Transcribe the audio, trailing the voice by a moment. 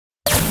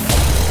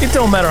It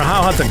don't matter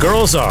how hot the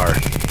girls are.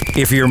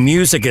 If your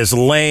music is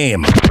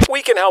lame,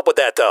 we can help with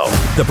that though.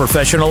 The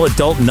Professional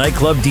Adult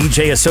Nightclub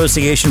DJ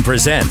Association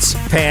presents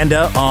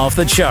Panda Off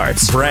the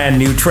Charts. Brand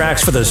new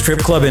tracks for the strip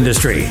club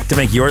industry to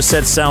make your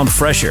set sound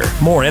fresher,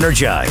 more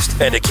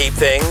energized, and to keep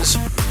things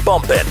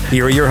bumping.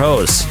 Here are your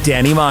hosts,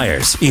 Danny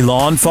Myers,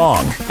 Ilan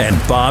Fong, and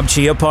Bob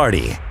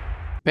Chiappardi.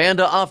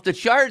 Panda Off the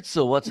Charts.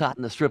 So what's hot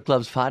in the strip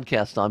clubs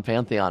podcast on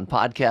Pantheon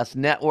Podcast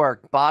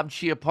Network. Bob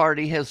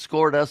Chiappardi has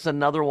scored us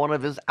another one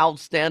of his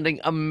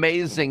outstanding,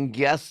 amazing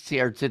guests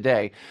here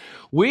today.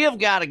 We have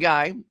got a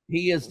guy.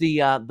 He is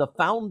the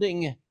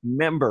founding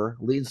member,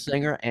 lead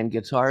singer, and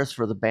guitarist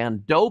for the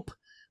band Dope.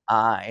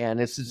 And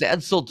this is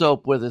Edsel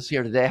Dope with us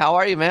here today. How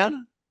are you,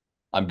 man?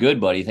 I'm good,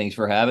 buddy. Thanks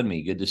for having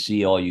me. Good to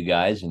see all you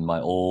guys and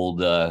my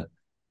old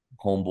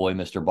homeboy,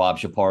 Mr. Bob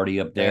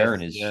Chiappardi up there.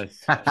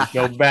 Yes.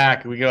 Go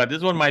back. This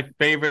is one of my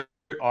favorite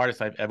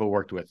artists I've ever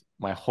worked with.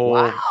 My whole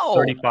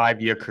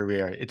 35-year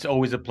career. It's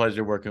always a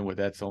pleasure working with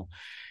Edsel.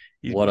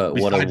 What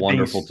a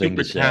wonderful thing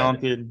to say.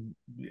 Talented.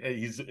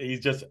 He's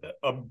just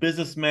a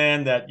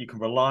businessman that you can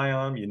rely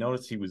on. You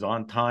notice he was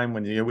on time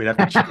when we'd have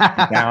to check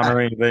down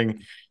or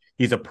anything.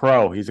 He's a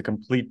pro. He's a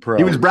complete pro.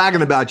 He was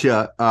bragging about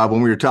you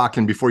when we were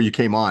talking before you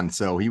came on.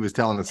 So he was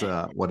telling us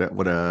what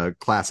a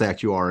class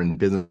act you are and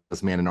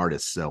businessman and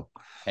artist. So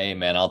hey,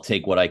 man, I'll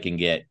take what I can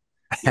get.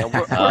 Yeah,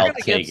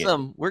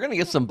 we're gonna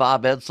get some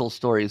Bob Edsel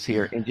stories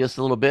here in just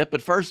a little bit.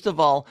 But first of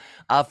all,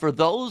 for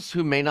those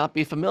who may not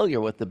be familiar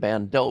with the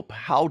band Dope,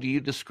 how do you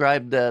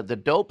describe the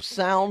Dope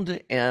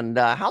sound? And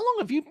how long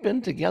have you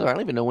been together? I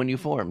don't even know when you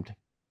formed.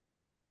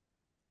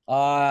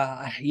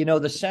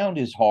 The sound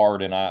is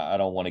hard, and I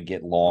don't want to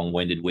get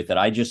long-winded with it.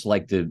 I just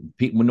like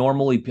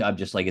normally I'm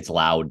just like, it's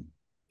loud.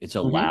 It's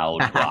a loud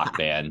rock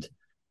band.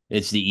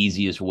 It's the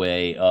easiest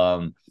way.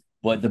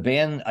 But the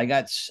band,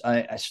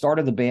 I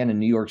started the band in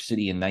New York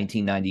City in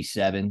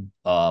 1997.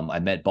 I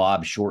met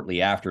Bob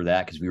shortly after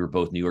that because we were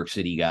both New York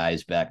City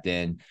guys back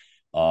then.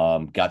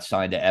 Got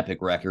signed to Epic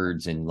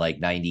Records in like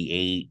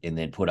 98 and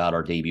then put out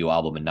our debut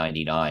album in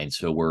 99.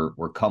 So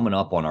we're coming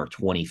up on our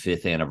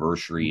 25th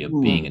anniversary of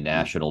being a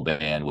national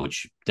band,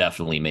 which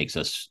definitely makes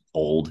us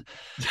old.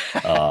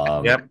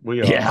 Yep,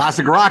 we are. Yeah.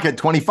 Classic rock at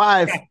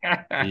 25.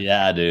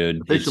 Yeah,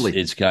 dude. Officially.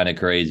 It's kind of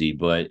crazy,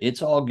 but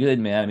it's all good,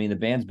 man. I mean, the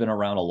band's been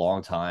around a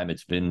long time.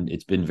 It's been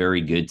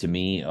very good to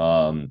me.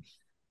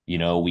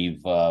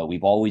 We've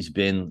always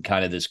been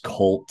kind of this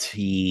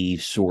culty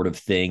sort of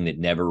thing that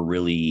never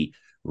really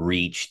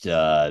reached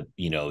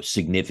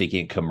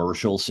significant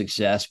commercial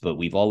success, but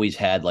we've always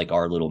had like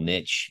our little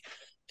niche,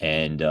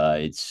 and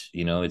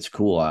it's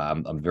cool.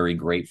 I'm very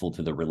grateful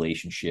to the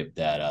relationship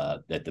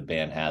that the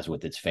band has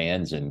with its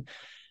fans, and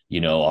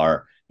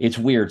it's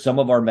weird. Some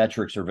of our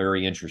metrics are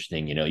very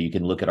interesting. You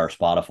can look at our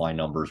Spotify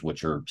numbers,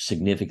 which are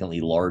significantly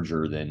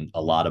larger than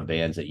a lot of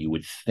bands that you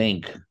would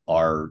think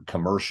are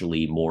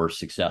commercially more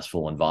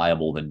successful and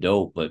viable than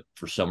Dope, but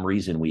for some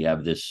reason we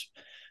have this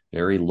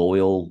very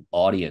loyal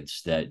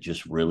audience that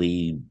just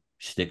really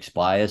sticks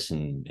by us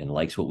and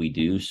likes what we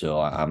do. So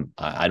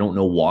I don't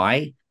know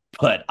why,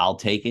 but I'll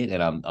take it,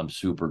 and I'm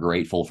super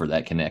grateful for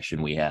that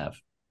connection we have.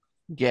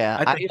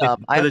 Yeah, I think for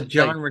the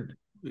genre.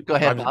 Go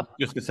ahead, Bob.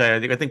 Just to say,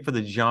 I think for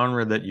the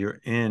genre that you're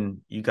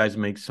in, you guys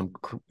make some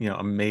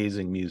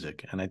amazing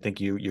music, and I think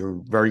you're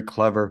very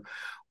clever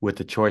with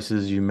the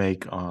choices you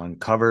make on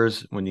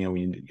covers when the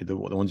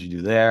ones you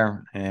do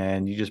there,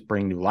 and you just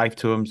bring new life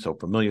to them. So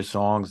familiar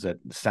songs that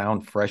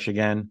sound fresh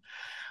again.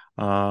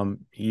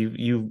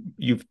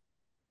 You've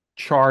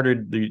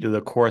charted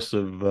the course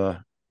of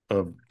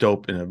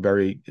Dope in a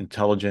very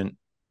intelligent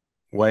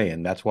way,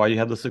 and that's why you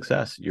have the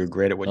success. You're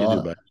great at what you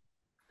do, but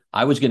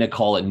I was going to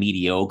call it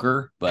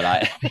mediocre,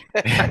 but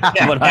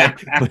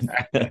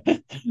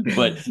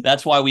but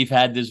that's why we've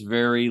had this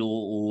very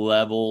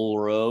level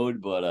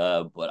road. But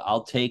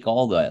I'll take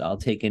all that. I'll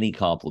take any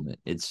compliment.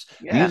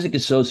 Music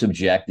is so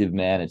subjective,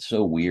 man. It's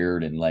so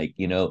weird, and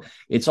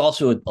it's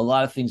also a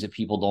lot of things that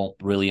people don't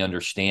really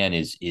understand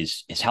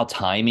is how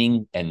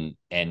timing and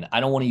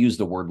I don't want to use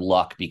the word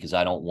luck because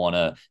I don't want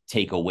to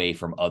take away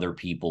from other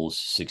people's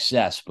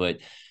success, but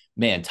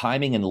man,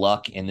 timing and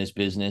luck in this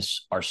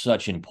business are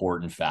such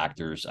important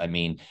factors. I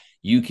mean,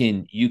 you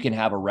can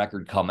have a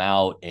record come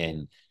out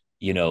and,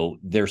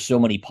 there's so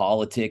many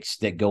politics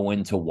that go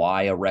into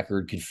why a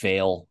record could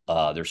fail.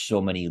 There's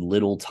so many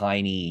little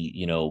tiny,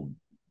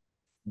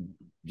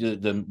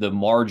 the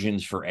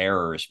margins for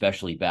error,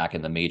 especially back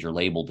in the major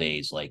label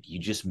days, like you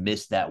just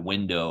missed that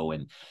window,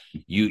 and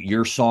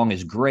your song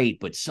is great,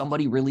 but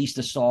somebody released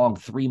a song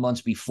 3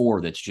 months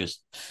before that's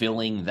just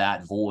filling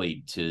that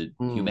void to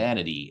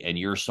humanity, and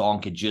your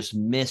song could just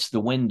miss the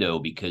window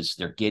because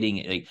they're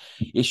getting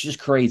it's just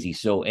crazy.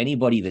 So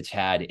anybody that's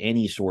had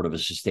any sort of a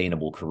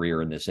sustainable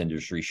career in this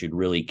industry should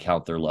really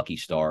count their lucky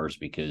stars,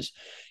 because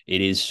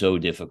it is so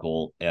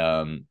difficult.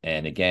 And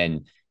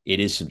again, it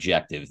is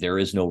subjective. There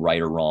is no right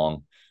or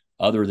wrong.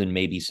 Other than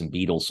maybe some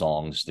Beatles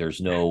songs,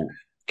 there's no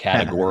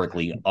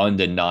categorically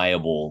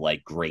undeniable,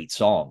 like, great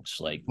songs.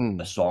 Like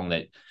a song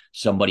that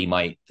somebody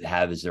might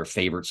have as their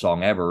favorite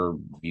song ever.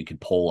 You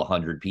could poll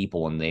 100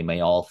 people and they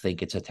may all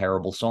think it's a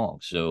terrible song.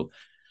 So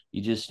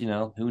you just,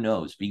 who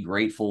knows? Be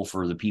grateful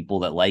for the people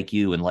that like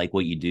you and like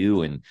what you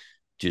do, and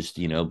just,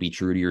 be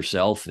true to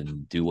yourself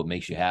and do what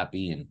makes you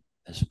happy. And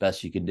that's the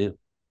best you can do.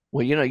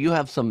 Well, you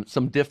have some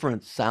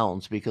different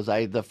sounds, because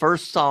the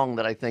first song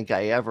that I think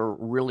I ever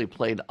really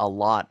played a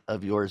lot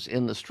of yours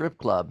in the strip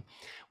club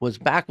was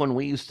back when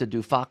we used to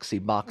do Foxy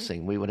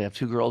Boxing. We would have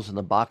two girls in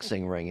the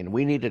boxing ring, and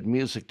we needed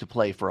music to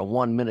play for a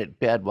 1-minute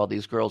bed while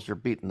these girls are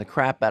beating the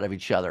crap out of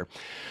each other.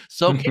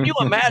 So can you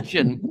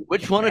imagine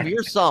which one of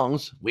your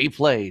songs we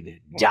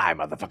played? Die,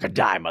 motherfucker,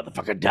 die,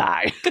 motherfucker,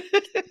 die.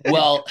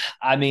 Well,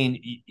 I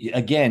mean,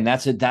 again,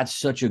 that's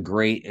such a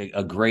great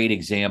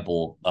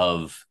example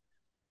of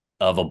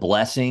a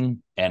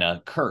blessing and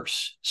a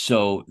curse.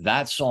 So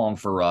that song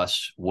for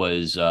us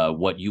was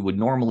what you would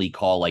normally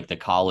call like the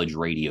college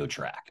radio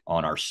track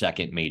on our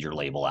second major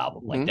label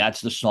album. Like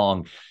that's the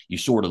song you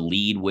sort of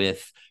lead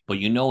with, but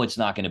it's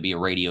not going to be a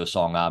radio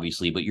song,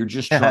 obviously, but you're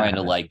just trying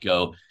to like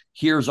go,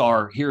 here's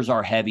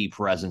our heavy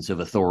presence of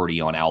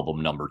authority on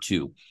album number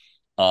 2.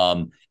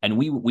 And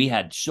we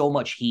had so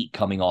much heat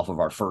coming off of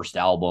our first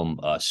album,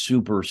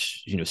 super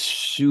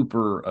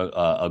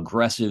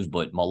aggressive,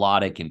 but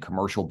melodic and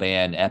commercial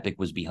band. Epic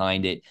was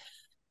behind it.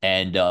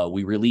 And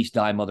we released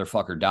Die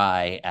Motherfucker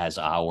Die as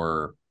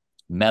our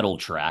metal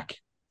track.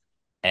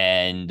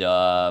 And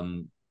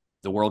the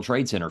World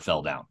Trade Center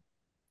fell down.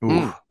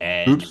 Ooh.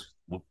 And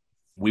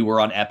we were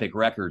on Epic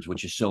Records,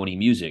 which is Sony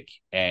Music.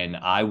 And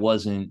I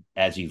wasn't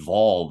as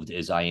evolved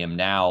as I am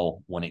now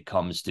when it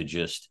comes to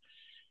just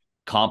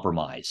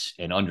compromise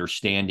and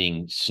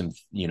understanding some,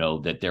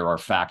 that there are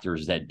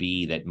factors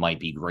that might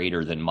be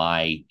greater than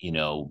my,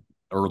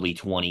 early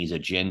 20s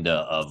agenda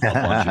of a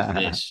bunch of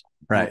this.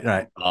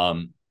 Right.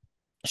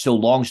 So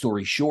long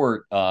story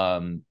short,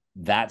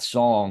 that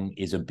song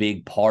is a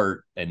big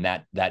part, and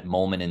that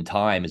moment in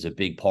time is a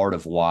big part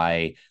of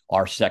why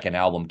our second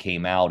album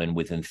came out. And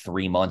within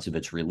 3 months of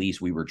its release,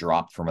 we were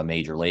dropped from a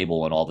major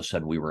label, and all of a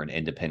sudden we were an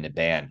independent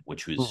band,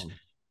 which was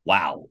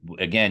wow.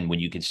 Again, when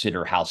you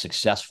consider how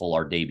successful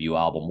our debut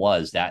album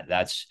was,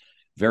 that's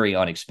very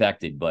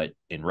unexpected. But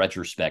in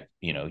retrospect,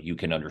 you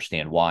can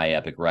understand why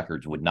Epic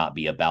Records would not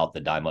be about the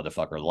Die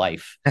Motherfucker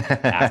life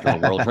after the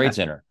World Trade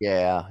Center.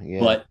 Yeah.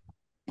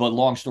 But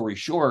long story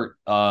short,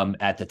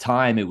 at the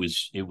time it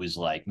was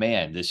like,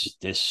 man,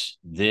 this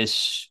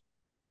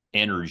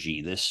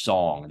energy, this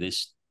song,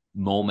 this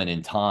moment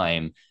in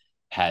time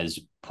has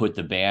put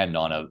the band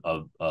on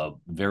a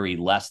very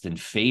less than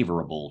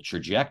favorable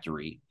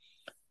trajectory.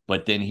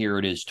 But then here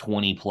it is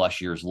 20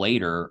 plus years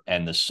later,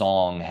 and the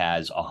song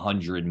has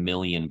 100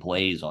 million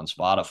plays on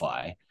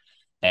Spotify,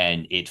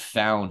 and it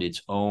found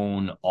its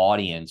own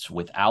audience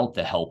without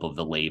the help of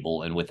the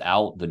label and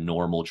without the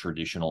normal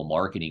traditional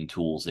marketing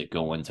tools that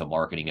go into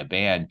marketing a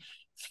band,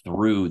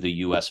 through the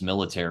U.S.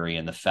 military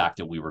and the fact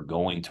that we were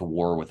going to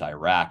war with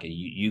Iraq. And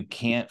you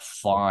can't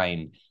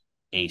find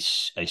a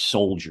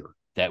soldier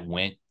that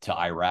went to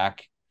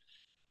Iraq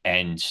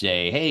and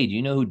say, hey, do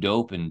you know who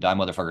Dope and Die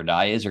Motherfucker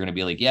Die is? They're going to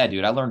be like, yeah,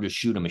 dude, I learned to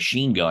shoot a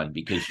machine gun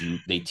because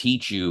they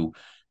teach you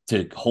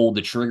to hold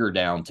the trigger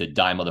down to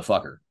die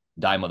motherfucker,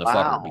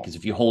 Wow. because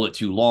if you hold it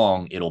too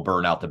long, it'll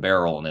burn out the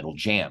barrel and it'll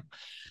jam.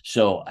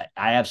 So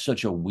I have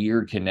such a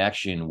weird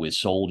connection with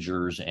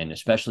soldiers, and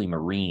especially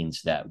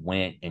Marines, that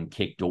went and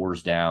kicked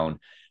doors down,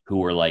 who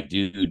were like,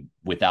 dude,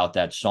 without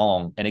that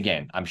song. And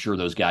again, I'm sure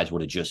those guys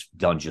would have just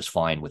done just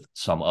fine with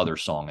some other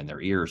song in their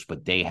ears,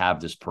 but they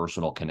have this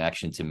personal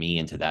connection to me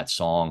and to that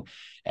song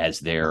as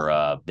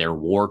their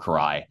war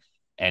cry.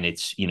 And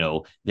it's,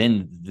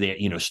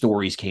 then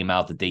stories came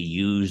out that they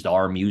used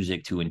our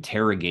music to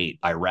interrogate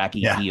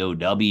Iraqi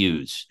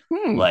POWs,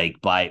 like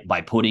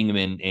by putting them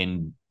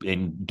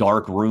in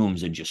dark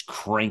rooms and just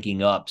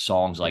cranking up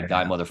songs like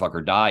Die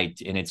Motherfucker Die.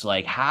 And it's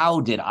like,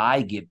 how did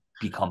I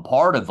become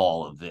part of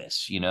all of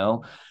this,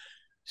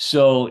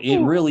 So it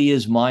really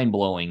is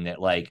mind-blowing that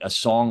like a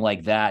song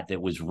like that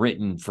was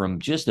written from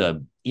just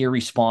a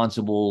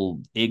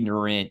irresponsible,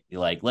 ignorant,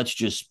 like, let's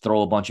just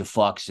throw a bunch of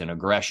fucks and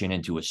aggression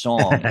into a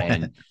song.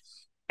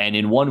 And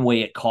in one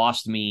way it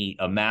cost me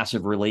a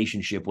massive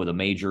relationship with a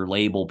major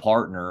label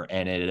partner.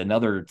 And at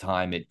another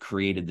time it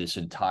created this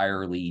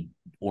entirely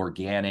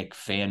organic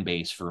fan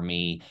base for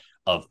me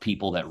of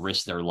people that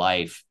risk their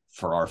life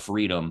for our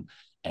freedom.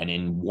 And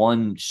in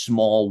one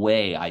small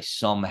way, I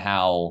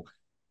somehow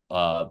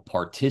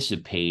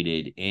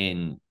participated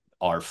in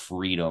our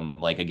freedom.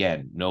 Like,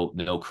 again,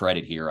 no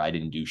credit here. I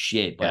didn't do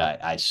shit,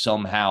 but I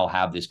somehow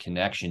have this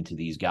connection to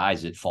these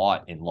guys that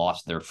fought and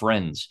lost their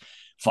friends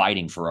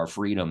fighting for our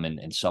freedom.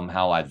 And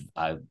somehow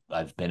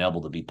I've been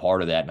able to be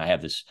part of that. And I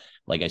have this,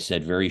 like I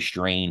said, very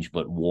strange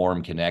but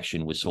warm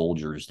connection with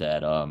soldiers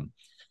that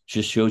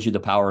just shows you the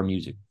power of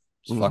music.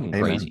 It's fucking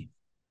crazy.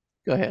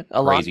 Go ahead.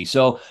 Crazy.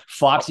 So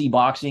Foxy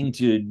Boxing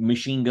to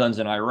machine guns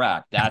in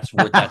Iraq. That's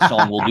what that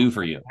song will do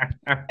for you.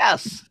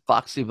 Yes.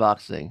 Foxy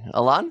Boxing.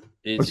 Ilan?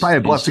 It's probably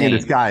a blessing in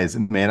disguise,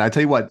 man. I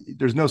tell you what,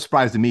 there's no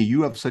surprise to me.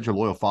 You have such a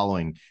loyal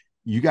following.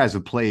 You guys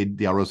have played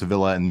the Alrosa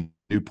Villa and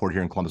Newport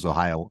here in Columbus,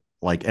 Ohio,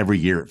 like every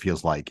year. It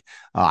feels like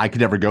I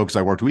could never go because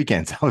I worked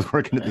weekends. I was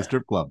working at the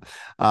strip club.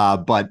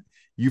 But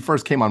you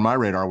first came on my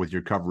radar with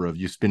your cover of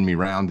 "You Spin Me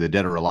Round," the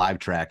Dead or Alive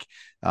track,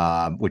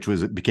 which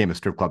became a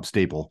strip club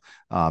staple.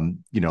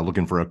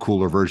 Looking for a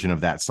cooler version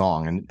of that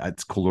song, and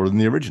it's cooler than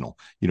the original.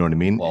 You know what I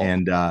mean? Well,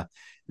 and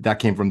that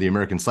came from the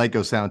American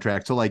Psycho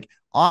soundtrack. So like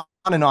on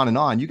and on and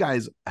on. You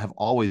guys have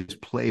always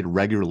played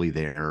regularly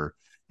there.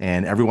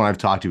 And everyone I've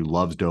talked to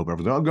loves Dope.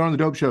 Everyone's like, oh, going to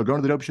the Dope show,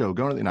 going to the Dope show,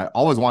 and I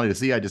always wanted to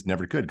see. I just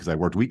never could because I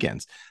worked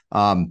weekends.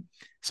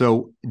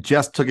 So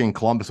just took in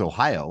Columbus,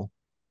 Ohio,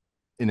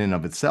 in and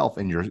of itself,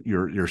 and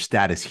your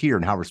status here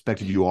and how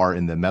respected you are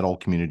in the metal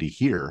community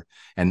here.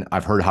 And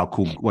I've heard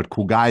what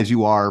cool guys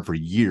you are for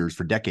years,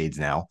 for decades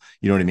now.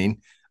 You know what I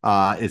mean?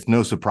 It's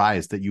no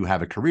surprise that you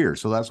have a career.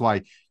 So that's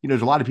why,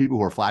 there's a lot of people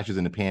who are flashes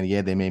in the pan.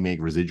 Yeah, they may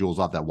make residuals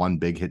off that one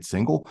big hit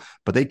single,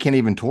 but they can't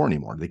even tour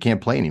anymore. They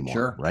can't play anymore.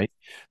 Sure. Right.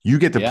 You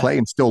get to play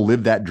and still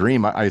live that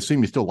dream. I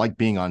assume you still like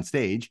being on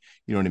stage.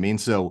 You know what I mean?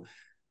 So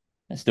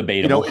that's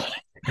debatable.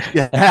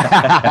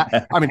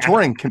 Yeah. I mean,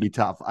 touring can be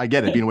tough. I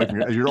get it. Being away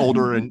from as you're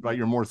older and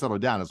you're more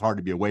settled down, it's hard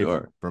to be away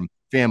from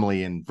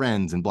family and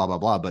friends and blah, blah,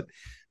 blah. But,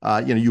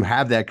 you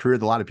have that career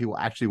that a lot of people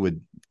actually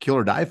would kill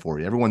or die for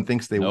you. Everyone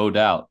thinks they no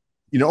doubt.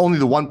 Only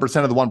the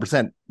 1% of the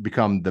 1%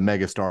 become the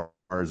mega stars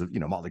of,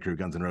 Motley Crue,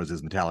 Guns N'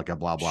 Roses, Metallica,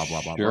 blah, blah,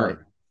 blah, blah,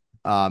 sure.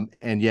 blah.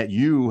 And yet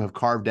you have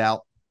carved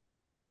out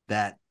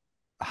that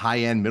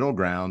high-end middle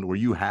ground where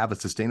you have a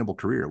sustainable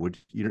career,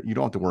 which you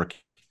don't have to work,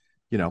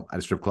 at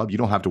a strip club. You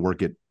don't have to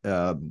work at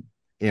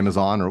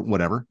Amazon or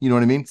whatever. You know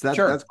what I mean? So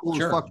that's cool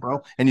as fuck,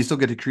 bro. And you still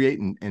get to create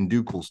and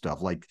do cool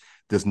stuff like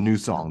this new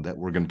song that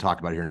we're going to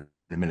talk about here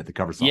in a minute, the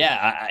cover song.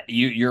 Yeah,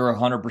 you're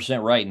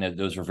 100% right, and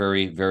those are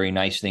very, very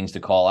nice things to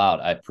call out.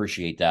 I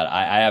appreciate that.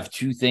 I have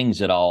two things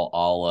that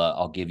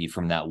I'll give you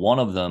from that. One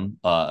of them,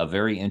 a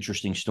very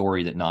interesting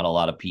story that not a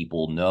lot of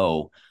people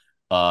know.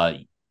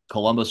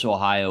 Columbus,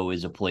 Ohio,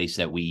 is a place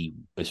that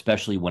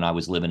especially when I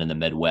was living in the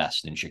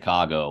Midwest in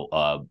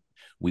Chicago,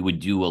 we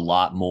would do a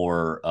lot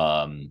more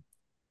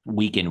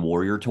weekend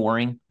warrior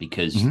touring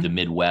because the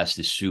Midwest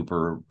is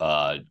super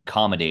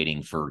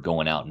accommodating for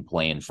going out and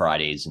playing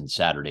Fridays and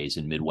Saturdays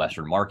in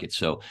Midwestern markets.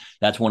 So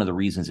that's one of the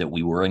reasons that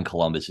we were in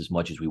Columbus as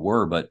much as we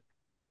were. But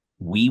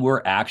we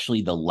were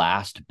actually the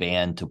last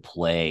band to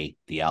play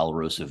the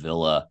Alrosa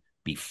Villa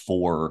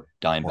before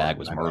Dimebag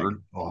was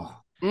murdered.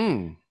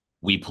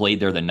 We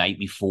played there the night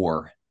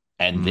before,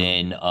 and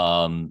then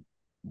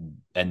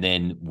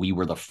we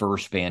were the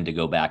first band to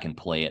go back and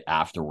play it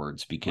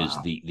afterwards because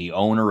the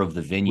owner of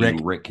the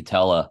venue, Rick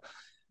Cautela,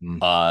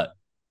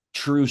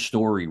 true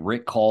story.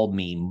 Rick called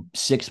me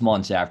 6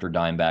 months after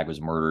Dimebag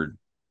was murdered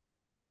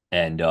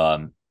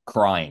and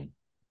crying,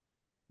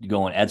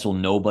 going, Edsel,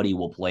 nobody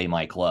will play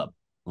my club.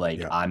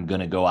 I'm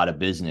going to go out of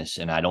business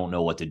and I don't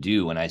know what to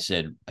do. And I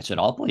said,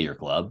 I'll play your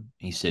club.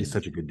 He said, he's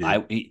such a good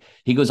dude.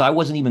 He goes, I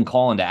wasn't even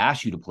calling to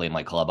ask you to play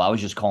my club. I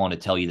was just calling to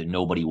tell you that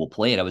nobody will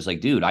play it. I was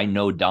like, dude, I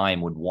know Dime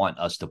would want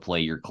us to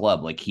play your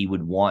club. Like he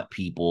would want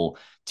people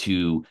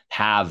to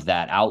have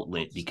that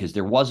outlet because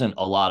there wasn't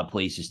a lot of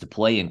places to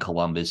play in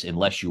Columbus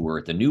unless you were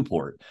at the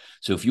Newport.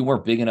 So if you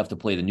weren't big enough to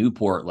play the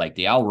Newport, like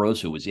the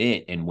Alrosa was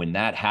it. And when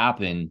that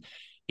happened,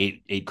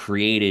 it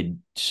created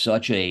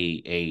such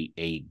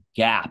a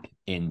gap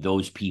in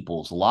those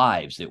people's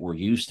lives that were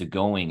used to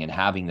going and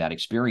having that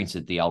experience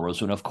at the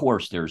Alrosa. And of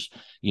course, there's,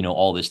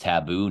 all this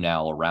taboo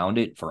now around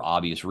it for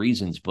obvious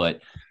reasons,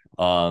 but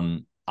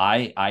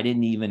I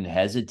didn't even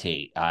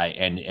hesitate.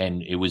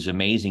 And it was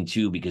amazing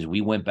too, because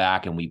we went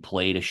back and we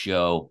played a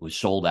show, it was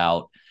sold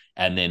out.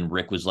 And then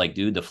Rick was like,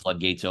 dude, the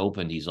floodgates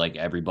opened. He's like,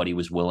 everybody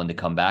was willing to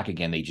come back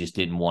again. They just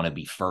didn't want to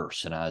be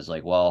first. And I was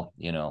like, well,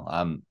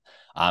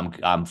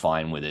 I'm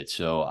fine with it.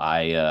 So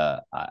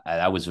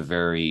that was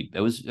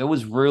it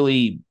was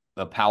really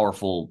a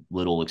powerful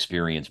little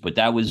experience, but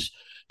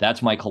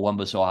that's my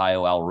Columbus,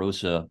 Ohio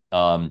Alrosa.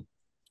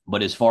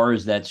 But as far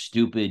as that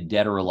stupid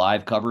Dead or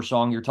Alive cover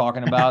song you're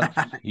talking about,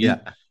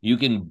 you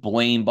can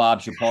blame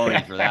Bob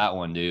Chiappardi for that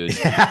one, dude.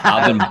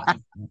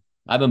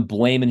 I've been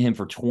blaming him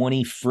for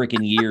 20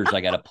 freaking years.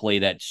 I got to play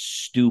that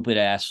stupid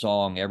ass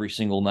song every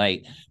single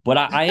night. But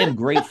I am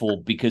grateful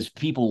because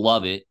people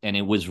love it and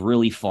it was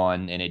really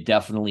fun. And it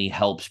definitely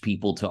helps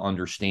people to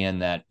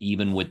understand that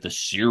even with the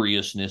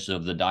seriousness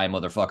of the Die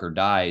Motherfucker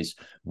Dies,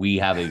 we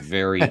have a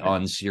very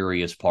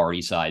unserious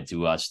party side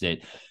to us that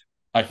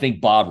I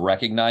think Bob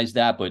recognized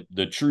that. But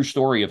the true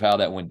story of how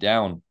that went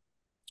down,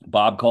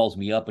 Bob calls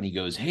me up and he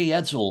goes, hey,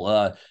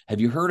 Edsel,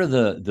 have you heard of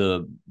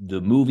the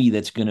movie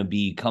that's going to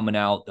be coming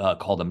out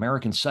called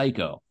American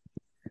Psycho?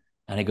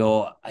 And I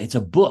go, it's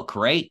a book,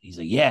 right? He's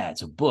like, yeah,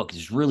 it's a book.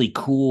 It's really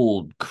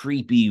cool,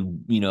 creepy,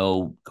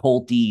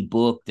 culty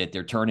book that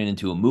they're turning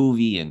into a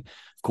movie. And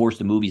of course,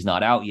 the movie's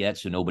not out yet,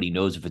 so nobody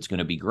knows if it's going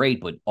to be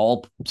great, but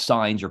all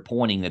signs are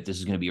pointing that this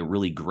is going to be a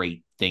really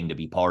great thing to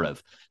be part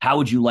of. How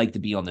would you like to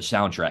be on the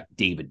soundtrack?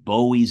 David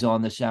Bowie's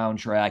on the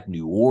soundtrack,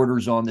 New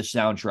Order's on the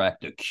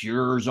soundtrack, The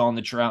Cure's on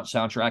the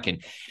soundtrack.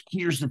 And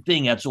here's the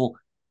thing, Edsel,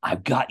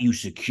 I've got you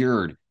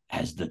secured.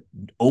 as the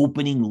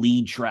opening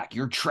lead track.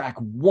 You're track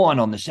 1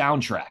 on the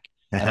soundtrack.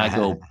 And I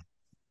go,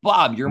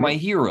 Bob, you're my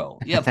hero.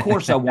 Yeah, of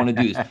course I want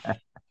to do this.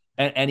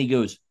 And he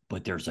goes,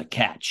 but there's a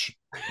catch.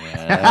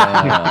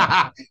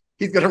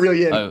 He's going to reel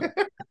you in.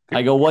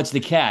 I go, what's the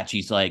catch?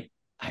 He's like,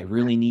 I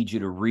really need you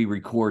to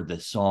re-record the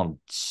song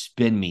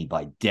Spin Me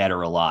by Dead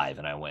or Alive.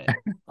 And I went,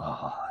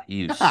 oh,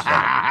 you son of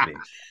a bitch.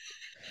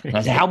 And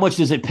I said, how much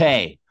does it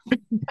pay?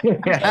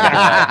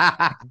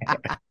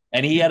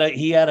 And he had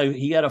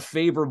a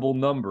favorable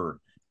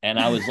number. And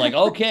I was like,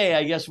 okay,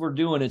 I guess we're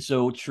doing it.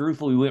 So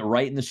truthfully, we went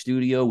right in the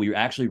studio. We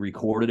actually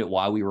recorded it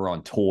while we were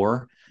on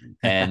tour.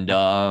 And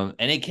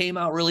it came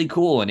out really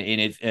cool. And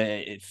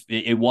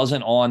it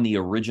wasn't on the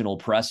original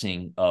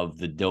pressing of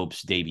the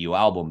Dope's debut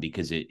album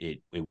because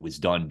it was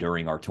done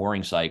during our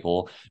touring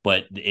cycle,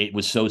 but it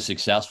was so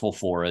successful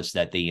for us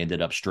that they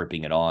ended up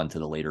stripping it on to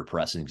the later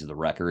pressings of the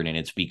record. And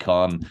it's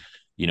become,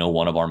 you know,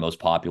 one of our most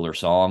popular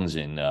songs.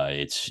 And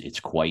it's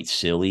quite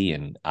silly.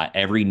 And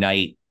every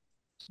night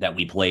that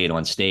we play it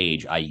on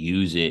stage, I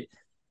use it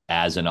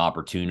as an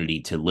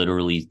opportunity to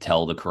literally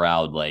tell the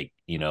crowd, like,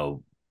 you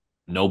know,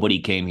 nobody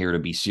came here to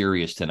be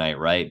serious tonight,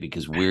 right?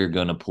 Because we're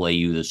going to play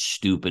you the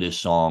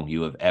stupidest song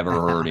you have ever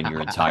heard in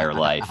your entire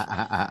life.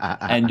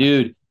 And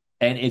dude,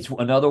 and it's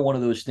another one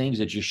of those things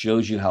that just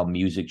shows you how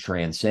music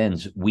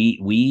transcends. We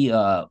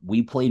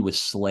played with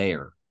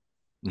Slayer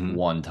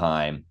one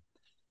time.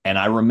 And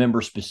I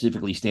remember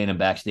specifically standing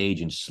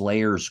backstage and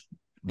Slayer's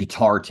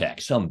guitar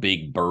tech, some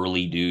big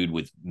burly dude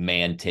with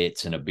man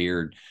tits and a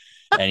beard.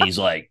 And he's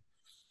like,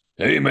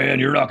 hey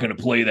man, you're not going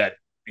to play that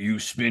You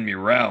Spin Me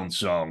Round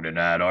song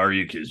tonight, are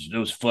you? Because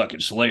those fucking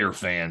Slayer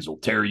fans will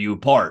tear you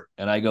apart.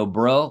 And I go,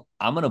 bro,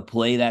 I'm going to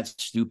play that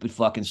stupid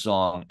fucking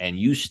song. And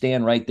you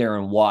stand right there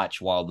and watch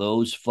while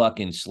those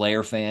fucking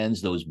Slayer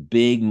fans, those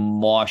big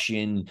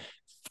moshing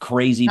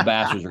crazy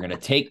bastards they're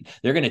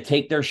going to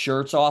take their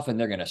shirts off and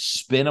they're going to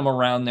spin them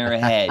around their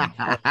head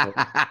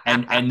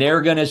and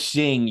they're going to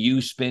sing You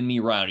Spin Me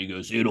Round. He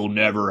goes, it'll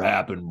never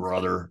happen,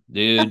 brother.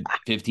 Dude,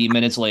 15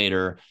 minutes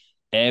later,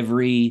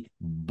 every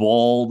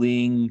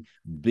balding,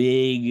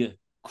 big,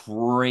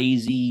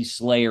 crazy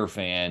Slayer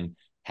fan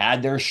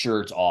had their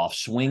shirts off,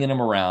 swinging them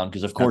around,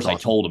 because of course I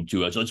told them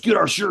to. So let's get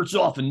our shirts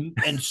off and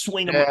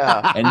swing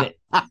them. And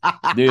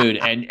dude,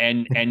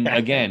 and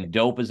again,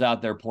 Dope is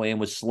out there playing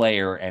with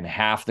Slayer, and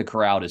half the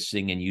crowd is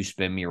singing You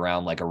Spin Me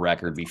Around like a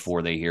record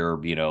before they hear,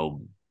 you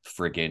know,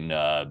 freaking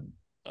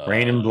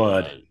Rain and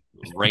Blood.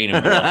 Rain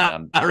and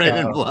Blood. Rain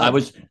and Blood. I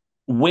was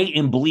Wait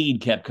and Bleed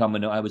kept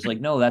coming. I was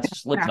like, no,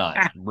 that's Slipknot.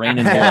 Rain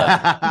and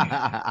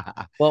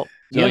Blood. Well,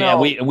 so yeah,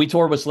 we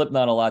toured with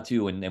Slipknot a lot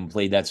too, and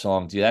played that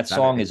song too. That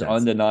song is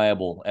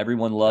undeniable.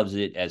 Everyone loves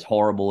it, as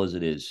horrible as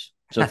it is.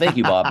 So thank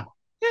you, Bob.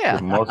 Yeah.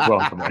 You're most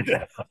welcome.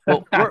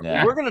 Well,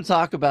 we're going to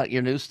talk about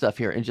your new stuff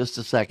here in just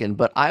a second,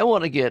 but I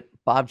want to get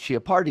Bob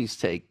Chiappardi's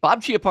take.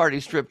 Bob Chiappardi,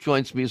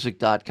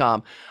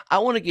 stripjointsmusic.com. I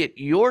want to get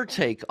your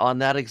take on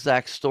that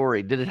exact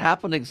story. Did it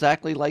happen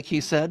exactly like he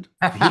said?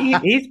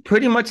 He's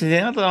pretty much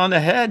nailed it on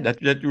the head.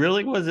 That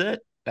really was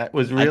it. That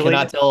was really. I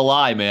cannot tell a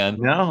lie, man.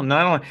 No,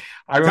 not only.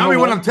 Tell me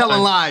when I'm telling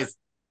lies.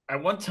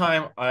 At one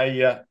time,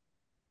 Edsel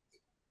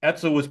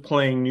was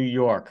playing New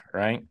York,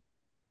 right?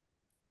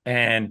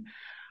 And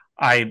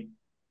I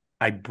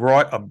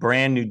brought a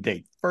brand new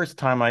date. First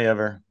time I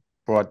ever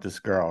brought this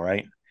girl,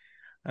 right?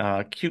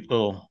 Cute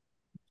little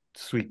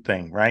sweet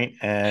thing, right?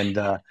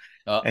 And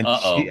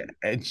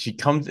she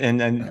comes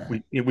in,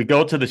 and we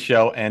go to the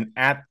show, and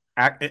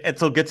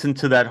Edsel gets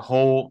into that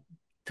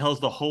tells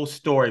the whole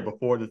story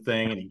before the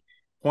thing, and he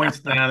points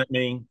down at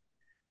me.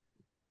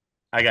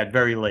 I got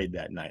very laid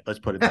that night. Let's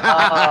put it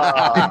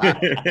that way.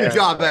 Good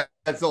job,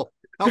 Edsel.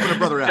 Helping a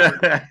brother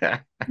out.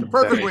 The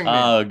perfect wingman.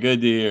 Oh,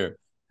 good to hear.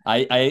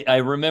 I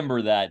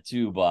remember that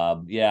too,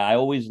 Bob. Yeah, I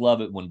always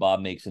love it when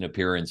Bob makes an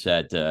appearance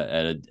at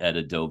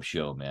a Dope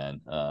show, man.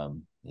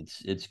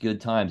 It's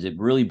good times. It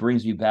really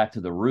brings you back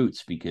to the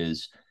roots,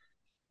 because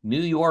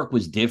New York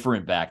was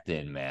different back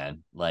then,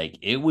 man. Like,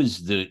 it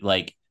was the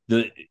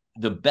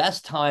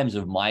best times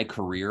of my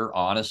career,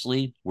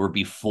 honestly, were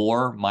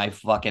before my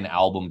fucking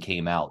album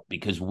came out,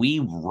 because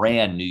we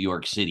ran New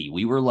York City.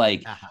 We were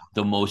like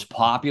the most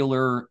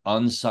popular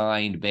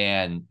unsigned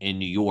band in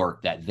New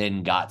York that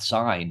then got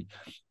signed.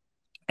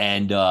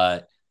 And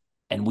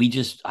we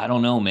just, I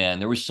don't know, man,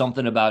 there was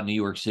something about New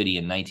York City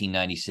in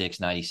 1996,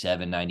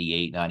 97,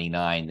 98,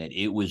 99, that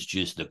it was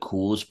just the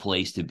coolest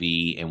place to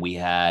be. And we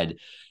had,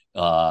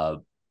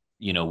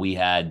 we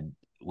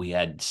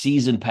had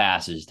season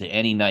passes to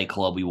any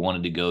nightclub we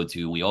wanted to go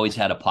to. We always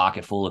had a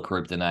pocket full of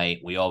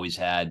kryptonite. We always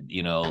had,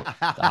 the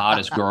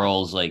hottest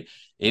girls. Like,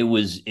 it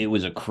was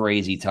a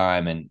crazy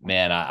time. And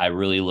man, I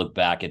really look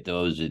back at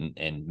those,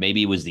 and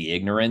maybe it was the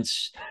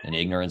ignorance, and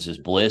ignorance is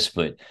bliss,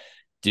 but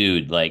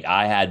dude, like,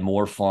 I had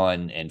more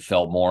fun and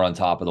felt more on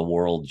top of the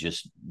world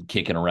just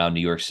kicking around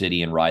New York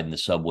City and riding the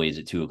subways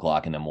at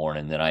 2:00 in the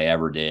morning than I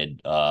ever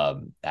did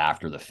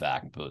after the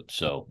fact. But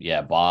so,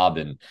 yeah, Bob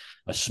and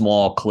a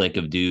small clique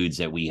of dudes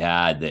that we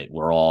had that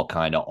were all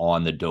kind of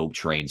on the Dope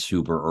train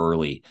super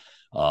early.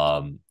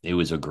 It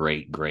was a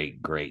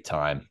great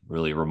time.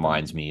 Really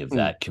reminds me of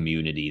that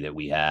community that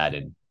we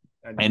had.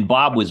 And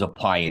Bob was a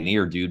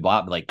pioneer, dude.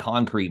 Bob, like,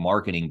 concrete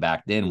marketing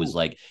back then was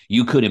like,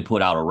 you couldn't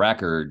put out a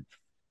record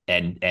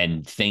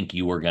and think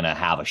you were going to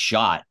have a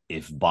shot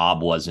if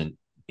Bob wasn't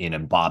in,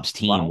 and Bob's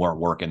team weren't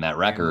working that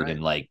record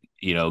and, like,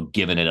 you know,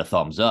 giving it a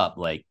thumbs up.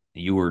 Like,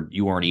 you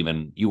weren't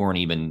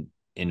even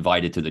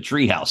invited to the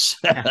treehouse.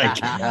 Like,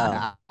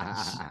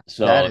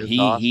 so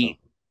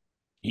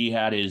he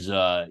had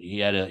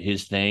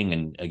his thing,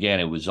 and again,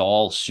 it was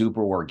all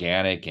super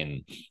organic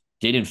and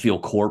didn't feel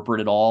corporate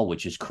at all,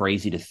 which is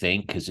crazy to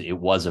think, because it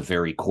was a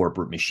very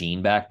corporate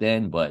machine back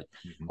then. But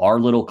our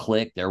little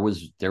clique, there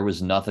was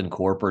nothing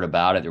corporate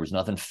about it. There was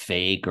nothing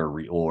fake or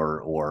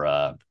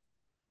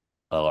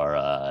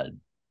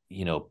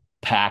you know,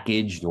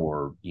 packaged,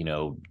 or, you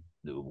know,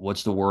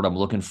 what's the word I'm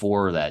looking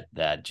for,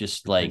 that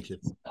just like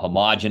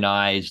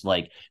homogenized.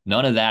 Like,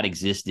 none of that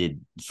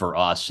existed for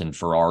us and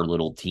for our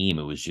little team.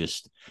 It was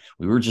just,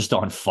 we were just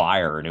on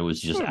fire, and it was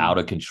just out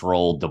of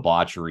control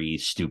debauchery,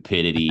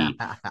 stupidity,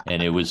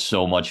 and it was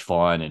so much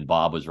fun. And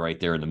Bob was right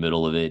there in the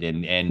middle of it,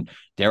 and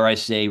dare I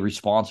say,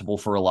 responsible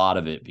for a lot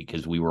of it,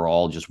 because we were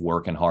all just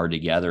working hard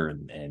together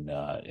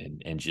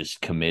and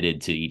just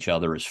committed to each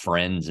other as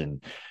friends.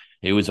 And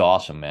it was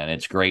awesome, man.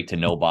 It's great to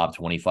know Bob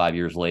 25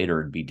 years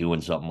later and be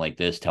doing something like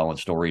this, telling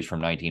stories from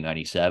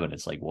 1997.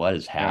 It's like, what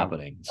is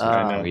happening? It's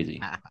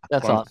crazy.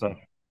 That's awesome.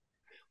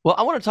 Well,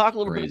 I want to talk a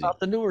little bit about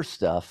the newer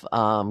stuff.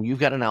 You've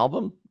got an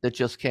album that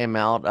just came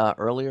out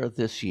earlier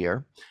this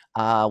year.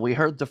 We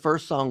heard the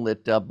first song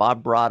that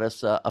Bob brought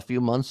us a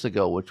few months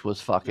ago, which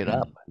was Fuck It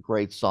Up.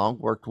 Great song,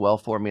 worked well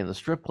for me in the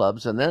strip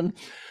clubs. And then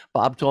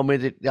Bob told me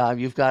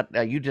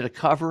that you did a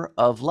cover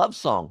of Love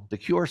Song, the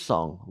Cure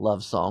song,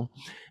 Love Song.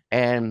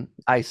 And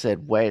I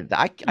said, wait,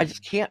 I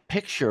just can't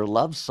picture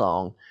Love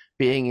Song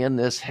being in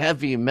this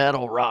heavy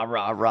metal, rah,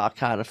 rah, rah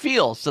kind of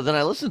feel. So then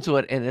I listened to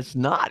it, and it's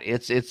not.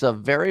 It's a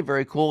very,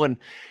 very cool. And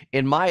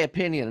in my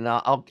opinion, and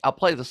I'll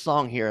play the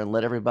song here and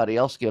let everybody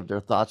else give their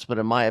thoughts. But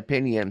in my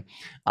opinion,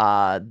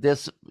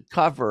 this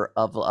cover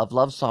of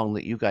Love Song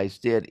that you guys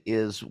did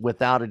is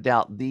without a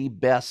doubt the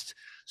best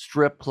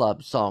strip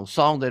club song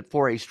that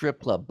for a strip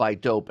club by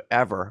Dope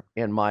ever,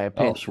 in my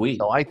opinion. Oh, sweet.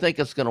 So I think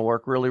it's going to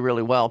work really,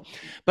 really well.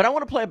 But I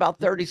want to play about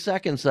 30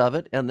 seconds of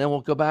it, and then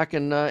we'll go back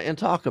and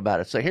talk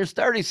about it. So here's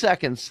 30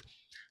 seconds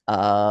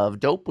of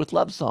Dope with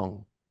Love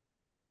Song.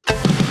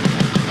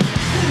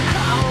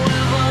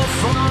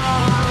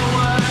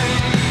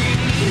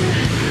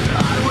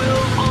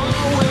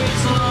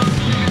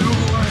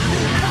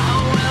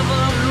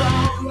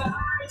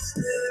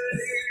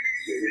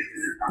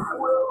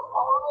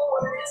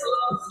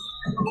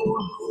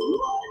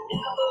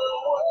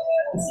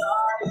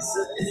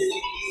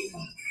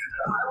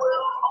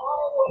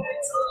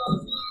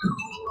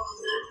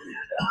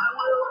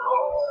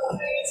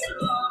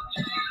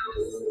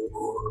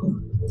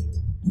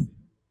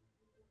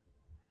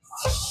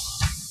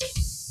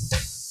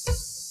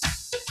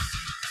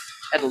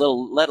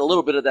 Let a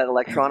little bit of that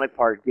electronic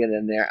part get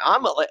in there.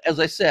 As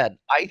I said,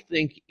 I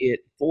think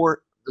it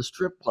for the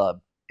strip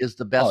club is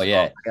the best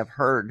song I've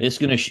heard. It's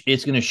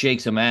gonna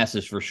shake some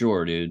asses for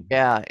sure, dude.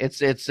 Yeah,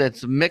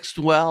 it's mixed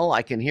well.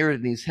 I can hear it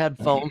in these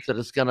headphones that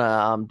it's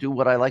gonna do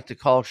what I like to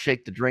call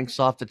shake the drinks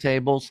off the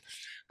tables.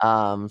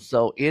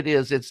 So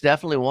it's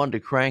definitely one to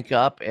crank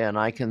up, and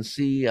I can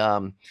see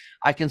a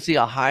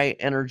high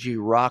energy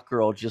rock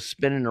girl just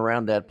spinning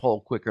around that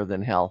pole quicker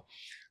than hell.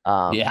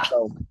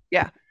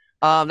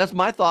 That's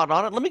my thought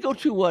on it. Let me go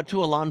to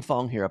Ilan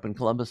Fong here up in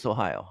Columbus,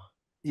 Ohio.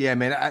 Yeah,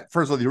 man.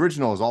 First of all, the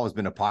original has always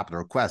been a popular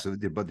request,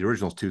 but the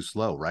original's too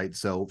slow, right?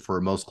 So for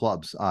most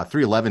clubs,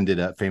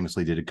 311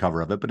 famously did a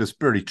cover of it, but it's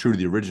pretty true to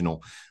the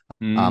original.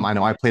 I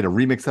know I played a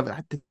remix of it.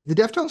 Did the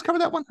Deftones cover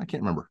that one? I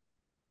can't remember.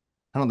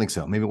 I don't think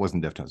so. Maybe it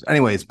wasn't Deftones.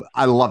 Anyways, but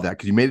I love that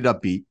because you made it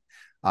upbeat.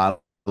 I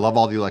love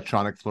all the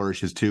electronic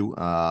flourishes too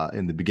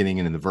in the beginning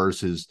and in the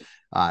verses.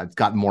 It's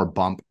got more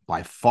bump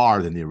by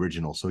far than the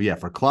original. So yeah,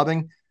 for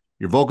clubbing,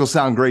 your vocals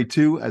sound great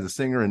too as a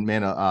singer, and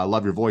man, I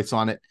love your voice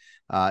on it.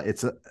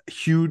 It's a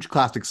huge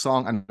classic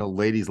song. I know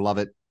ladies love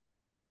it.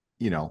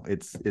 You know,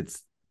 it's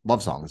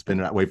Love Song. It's been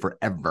that way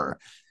forever.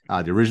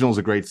 The original is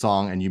a great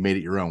song, and you made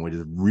it your own, which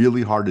is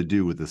really hard to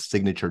do with a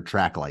signature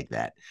track like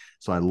that.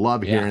 So I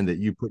love hearing that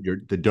you put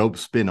the dope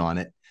spin on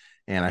it,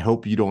 and I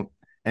hope you don't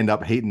end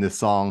up hating this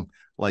song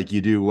like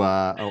you do,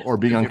 or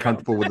being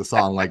uncomfortable with the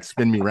song like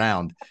Spin Me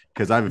Round,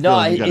 because I have a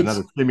feeling you got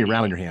another Spin Me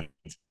Round in your hand.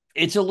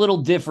 It's a little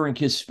different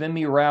because Spin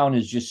Me Round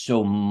is just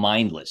so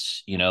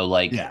mindless, you know,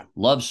 like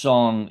Love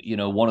Song, you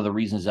know, one of the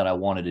reasons that I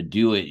wanted to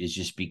do it is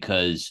just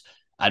because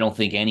I don't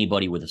think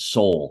anybody with a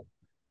soul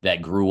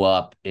that grew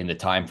up in the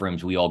time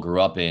frames we all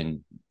grew up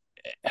in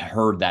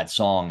heard that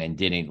song and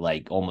didn't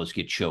like almost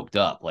get choked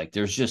up. Like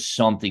there's just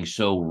something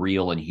so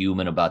real and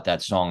human about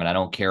that song. And I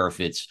don't care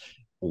if it's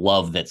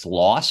love that's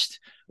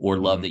lost or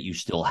love that you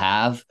still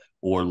have,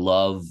 or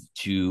love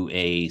to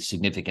a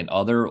significant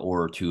other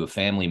or to a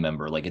family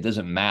member. Like, it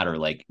doesn't matter.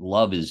 Like,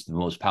 love is the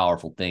most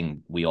powerful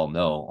thing we all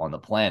know on the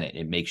planet.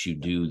 It makes you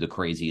do the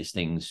craziest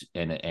things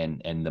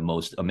and the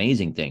most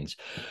amazing things.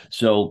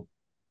 So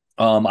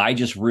I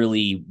just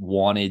really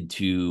wanted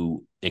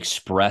to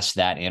express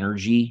that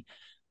energy.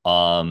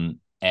 And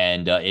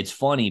it's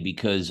funny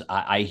because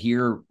I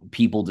hear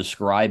people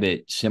describe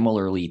it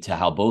similarly to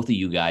how both of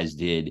you guys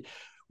did,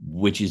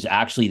 which is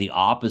actually the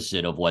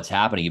opposite of what's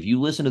happening. If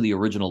you listen to the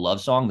original Love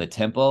Song, the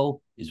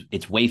tempo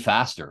it's way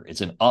faster.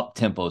 It's an up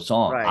tempo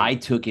song. Right. I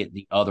took it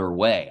the other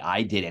way.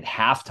 I did it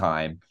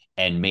halftime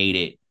and made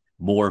it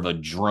more of a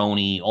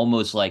drony,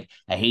 almost like,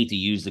 I hate to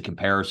use the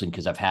comparison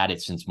because I've had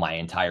it since my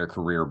entire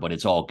career, but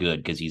it's all good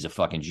because he's a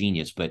fucking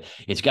genius. But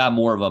it's got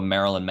more of a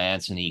Marilyn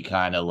Manson-y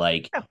kind of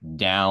like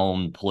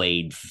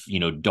downplayed,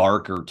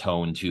 darker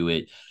tone to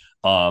it.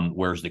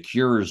 Whereas the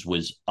Cure's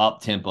was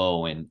up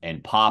tempo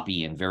and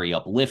poppy and very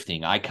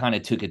uplifting. I kind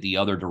of took it the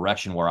other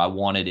direction where I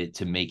wanted it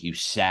to make you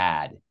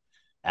sad,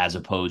 as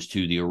opposed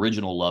to the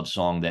original Love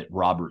Song that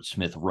Robert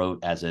Smith wrote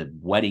as a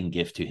wedding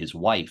gift to his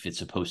wife. It's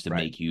supposed to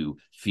make you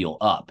feel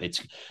up.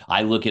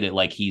 I look at it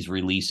like he's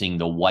releasing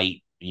the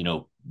white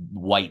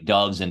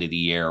doves into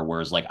the air,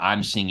 whereas like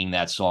I'm singing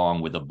that song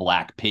with a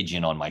black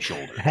pigeon on my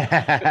shoulder.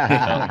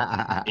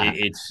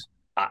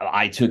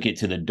 I took it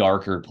to the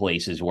darker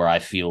places where I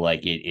feel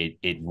like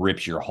it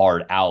rips your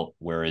heart out,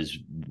 whereas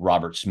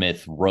Robert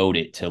Smith wrote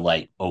it to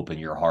like open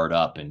your heart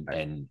up, and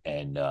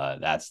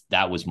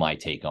that was my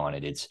take on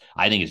it.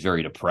 I think it's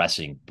very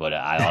depressing, but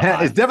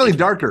it's definitely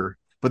darker.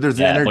 But there's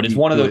energy. But it's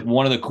one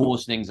of the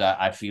coolest things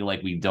I feel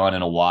like we've done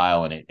in a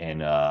while,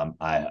 and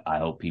I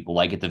hope people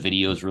like it. The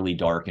video is really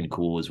dark and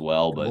cool as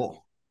well, but.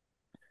 Cool.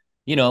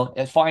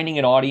 Finding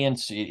an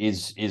audience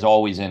is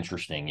always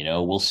interesting.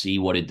 We'll see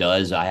what it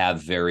does. I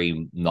have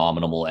very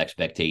nominal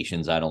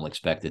expectations. I don't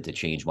expect it to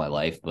change my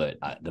life, but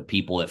the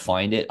people that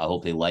find it, I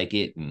hope they like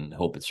it and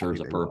hope it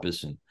serves a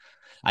purpose. And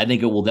I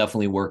think it will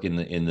definitely work in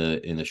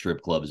the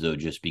strip clubs, though,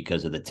 just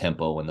because of the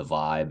tempo and the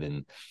vibe.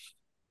 And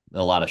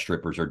a lot of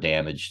strippers are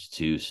damaged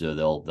too, so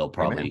they'll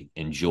probably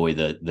enjoy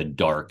the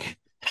darkness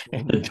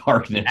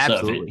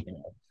Absolutely. of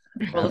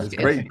it. Well, It's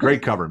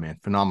great cover, man.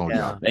 Phenomenal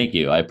job. Thank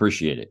you. I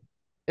appreciate it.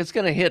 It's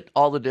going to hit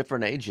all the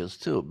different ages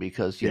too,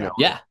 because the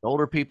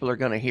older people are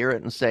going to hear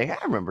it and say,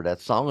 "I remember that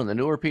song," and the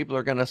newer people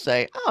are going to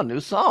say, "Oh, new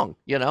song."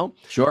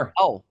 Sure.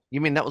 Oh, you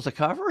mean that was a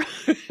cover?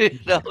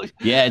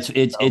 Yeah,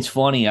 it's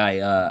funny. I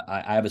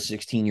have a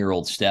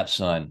 16-year-old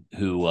stepson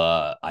who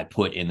I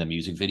put in the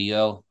music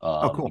video.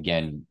 Cool.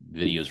 Again,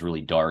 video is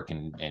really dark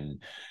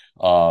and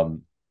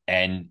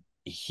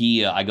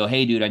he I go,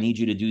 "Hey dude, I need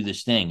you to do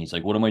this thing." He's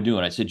like, "What am I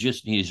doing?" I said,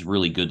 he's a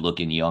really good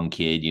looking young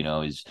kid, and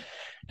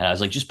I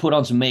was like, "Just put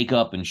on some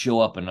makeup and show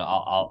up, and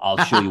I'll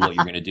show you what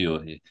you're gonna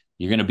do.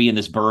 You're gonna be in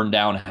this burned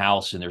down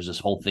house, and there's this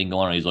whole thing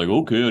going on." He's like,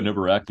 "Okay, I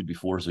never acted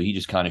before," so he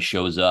just kind of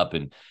shows up,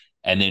 and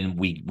then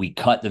we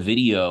cut the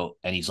video,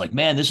 and he's like,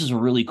 "Man, this is a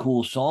really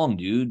cool song,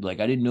 dude. Like,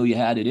 I didn't know you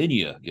had it in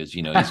you," because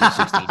he's a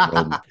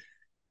 16-year-old,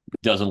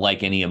 doesn't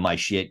like any of my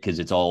shit because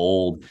it's all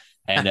old.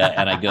 And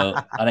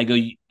I go,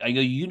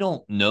 "You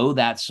don't know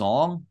that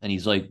song?" And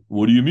he's like,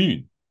 "What do you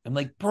mean?" I'm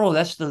like, "Bro,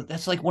 that's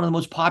like one of the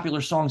most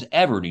popular songs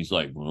ever." And he's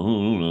like, "I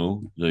don't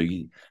know." Like,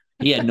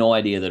 he had no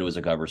idea that it was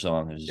a cover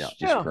song. It was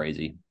just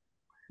crazy.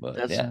 But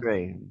That's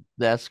great.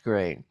 That's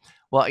great.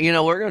 Well,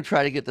 we're going to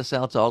try to get this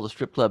out to all the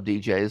strip club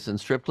DJs. And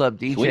strip club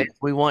DJs, Sweet.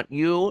 We want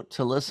you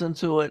to listen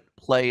to it,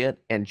 play it,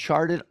 and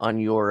chart it on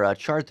your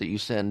chart that you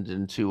send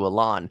into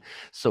Ilan,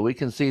 so we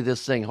can see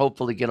this thing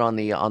hopefully get on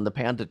the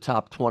Panda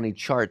Top 20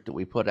 chart that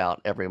we put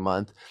out every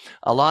month.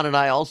 Ilan and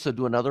I also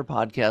do another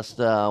podcast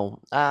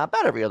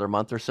about every other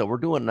month or so. We're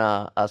doing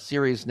a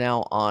series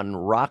now on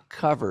rock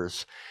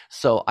covers.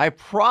 So I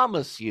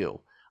promise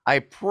you,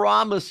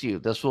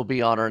 this will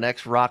be on our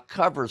next Rock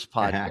Covers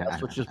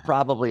podcast, which is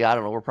probably, I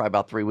don't know, we're probably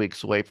about 3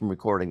 weeks away from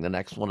recording the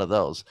next one of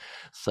those.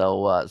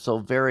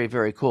 So very,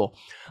 very cool.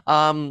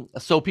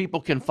 So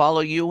people can follow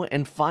you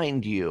and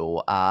find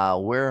you.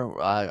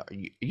 Where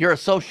you're a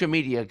social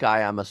media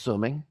guy, I'm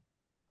assuming.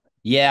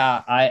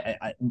 Yeah,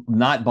 I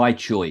not by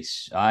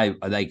choice. I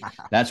like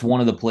that's one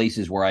of the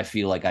places where I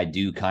feel like I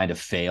do kind of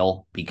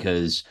fail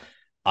because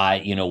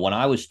when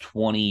I was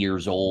 20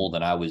 years old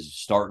and I was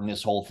starting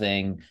this whole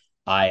thing,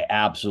 I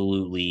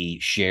absolutely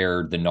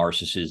shared the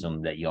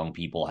narcissism that young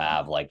people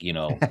have. Like, a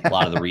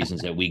lot of the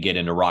reasons that we get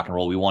into rock and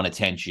roll, we want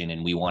attention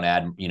and we want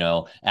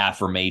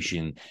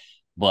affirmation.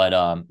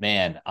 But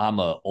man, I'm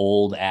a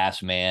old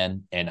ass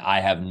man and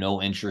I have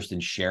no interest in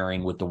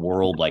sharing with the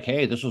world like,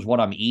 "Hey, this is what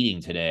I'm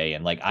eating today."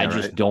 And like, I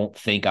just don't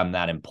think I'm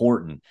that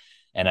important.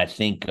 And I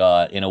think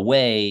in a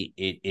way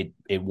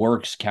it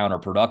works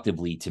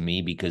counterproductively to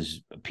me,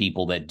 because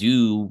people that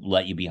do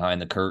let you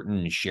behind the curtain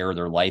and share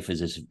their life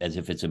as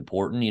if it's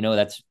important,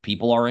 that's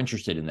people are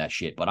interested in that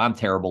shit, but I'm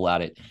terrible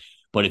at it.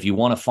 But if you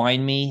want to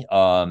find me,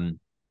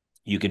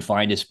 you can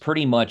find us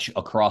pretty much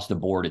across the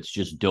board. It's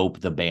just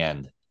Dope the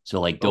Band. So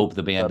like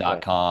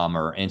dopetheband.com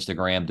or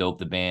Instagram Dope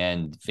the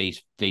Band,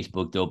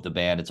 Facebook Dope the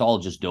Band. It's all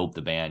just Dope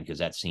the Band because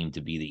that seemed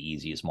to be the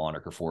easiest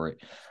moniker for it.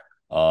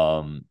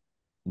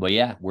 But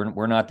yeah,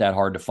 we're not that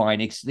hard to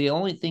find. It's the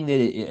only thing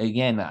that,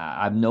 again,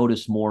 I've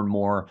noticed more and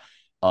more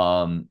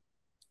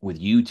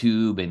with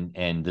YouTube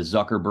and the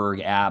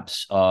Zuckerberg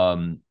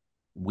apps.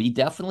 We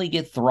definitely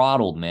get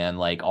throttled, man.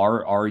 Like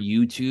our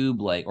YouTube,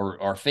 like or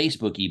our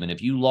Facebook, even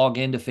if you log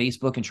into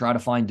Facebook and try to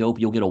find Dope,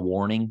 you'll get a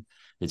warning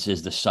that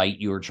says the site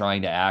you are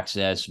trying to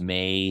access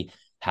may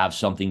have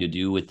something to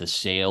do with the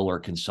sale or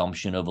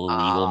consumption of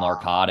illegal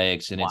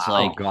narcotics. And it's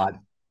like, God.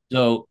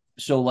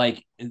 So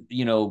like,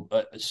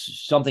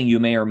 something you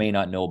may or may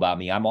not know about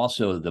me. I'm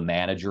also the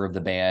manager of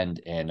the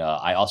band. And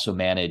I also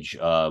manage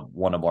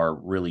one of our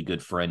really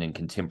good friend and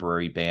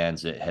contemporary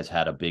bands that has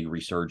had a big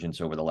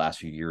resurgence over the last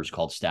few years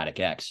called Static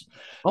X.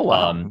 Oh,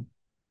 wow.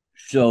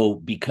 So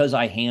because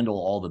I handle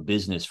all the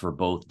business for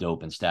both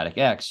Dope and Static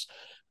X,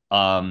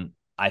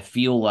 I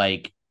feel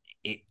like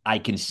I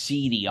can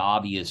see the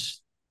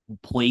obvious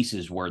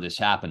places where this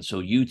happens.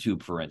 So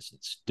YouTube, for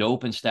instance,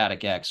 Dope and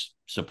Static X,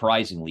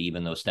 surprisingly,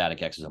 even though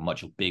Static X is a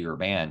much bigger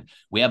band,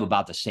 we have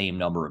about the same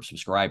number of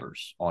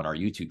subscribers on our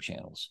YouTube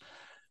channels.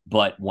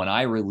 But when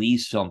I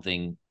release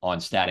something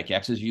on Static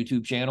X's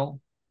YouTube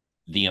channel,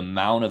 the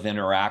amount of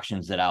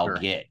interactions that I'll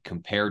get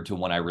compared to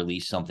when I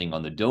release something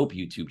on the Dope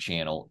YouTube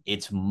channel,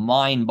 it's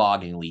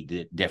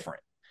mind-bogglingly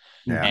different.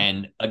 Yeah.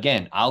 And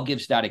again, I'll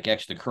give Static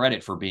X the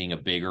credit for being a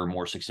bigger,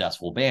 more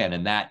successful band.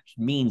 And that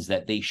means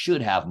that they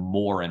should have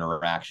more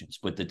interactions.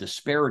 But the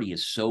disparity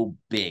is so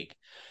big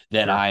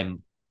that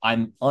I'm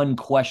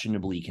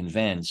unquestionably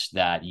convinced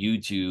that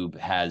YouTube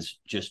has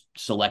just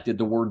selected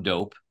the word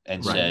dope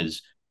and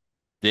says,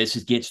 this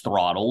gets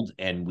throttled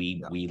and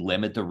we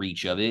limit the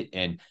reach of it.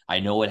 And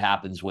I know it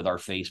happens with our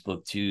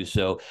Facebook too.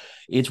 So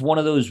it's one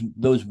of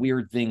those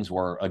weird things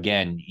where,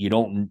 again, we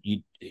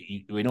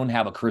don't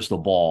have a crystal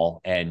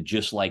ball. And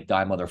just like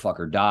Die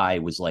Motherfucker Die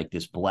was like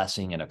this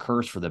blessing and a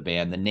curse for the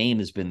band, the name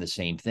has been the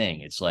same thing.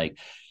 It's like,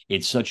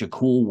 it's such a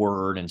cool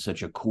word and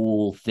such a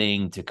cool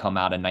thing to come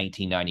out of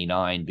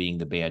 1999 being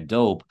the band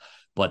Dope.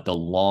 But the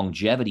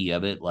longevity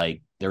of it,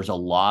 like there's a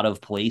lot of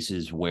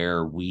places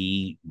where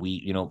we,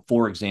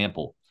 for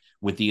example,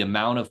 with the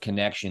amount of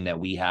connection that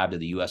we have to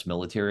the U.S.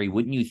 military,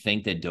 wouldn't you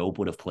think that Dope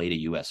would have played a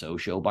USO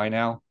show by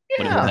now?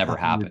 But it will never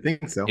happen. I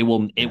think so. It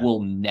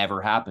will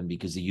never happen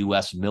because the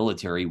U.S.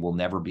 military will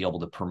never be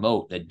able to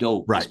promote that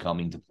Dope is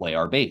coming to play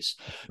our bass.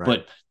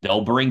 But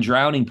they'll bring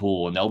Drowning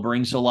Pool and they'll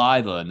bring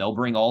Saliva and they'll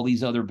bring all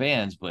these other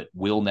bands, but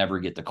we'll never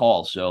get the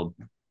call. So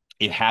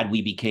had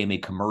we became a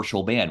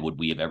commercial band, would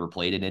we have ever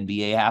played an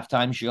NBA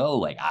halftime show?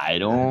 Like, I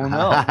don't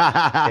know.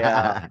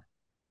 Yeah.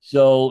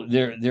 So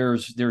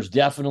there's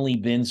definitely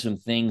been some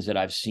things that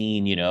I've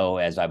seen,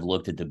 as I've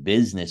looked at the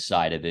business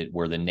side of it,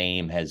 where the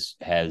name has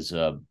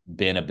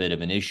been a bit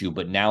of an issue.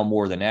 But now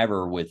more than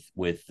ever, with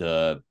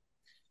the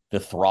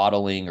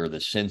throttling or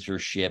the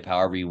censorship,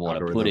 however you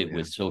want to put it,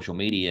 with social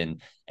media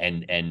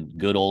and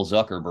good old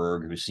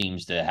Zuckerberg, who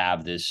seems to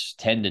have this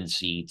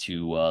tendency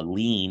to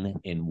lean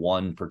in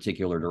one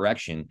particular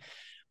direction,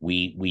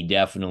 we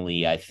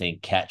definitely, I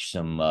think, catch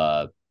some,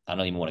 I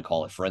don't even want to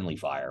call it friendly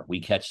fire.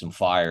 We catch some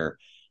fire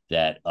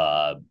that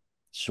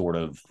sort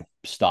of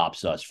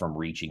stops us from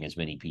reaching as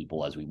many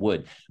people as we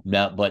would.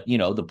 Now, but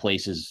the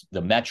places,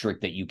 the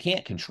metric that you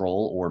can't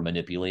control or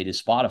manipulate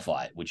is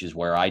Spotify, which is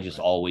where I just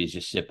always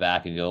just sit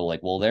back and go like,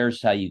 well,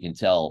 there's how you can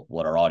tell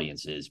what our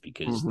audience is,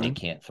 because they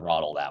can't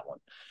throttle that one.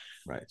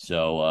 Right.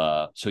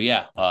 So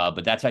yeah,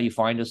 but that's how you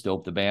find us,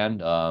 Dope the Band.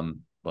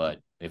 But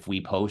if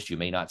we post, you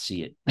may not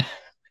see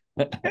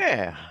it.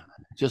 Yeah.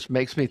 Just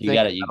makes me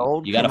think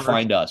you gotta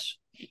find us.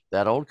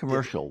 That old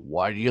commercial.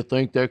 Why do you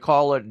think they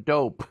call it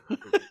dope?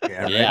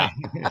 Yeah.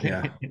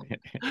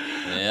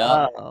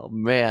 Oh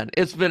man,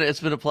 it's been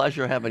a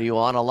pleasure having you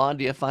on. Ilan,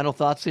 do you have final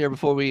thoughts here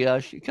before we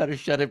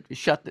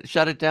shut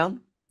it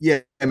down? Yeah,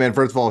 man.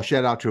 First of all,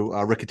 shout out to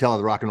Rick Cautela,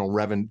 the rock and roll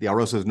Reverend. The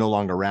Alrosa is no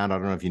longer around. I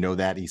don't know if you know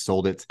that. He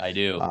sold it. I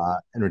do.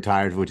 And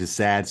retired, which is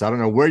sad. So I don't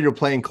know where you're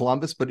playing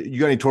Columbus, but you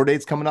got any tour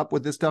dates coming up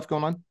with this stuff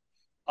going on?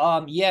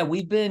 Yeah,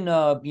 we've been,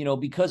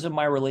 because of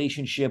my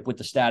relationship with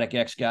the Static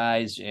X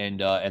guys and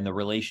the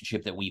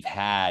relationship that we've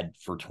had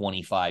for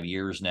 25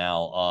 years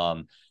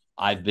now,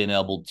 I've been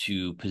able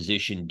to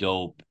position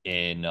Dope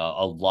in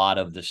a lot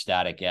of the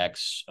Static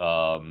X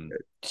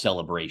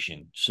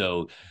celebration.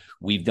 So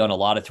we've done a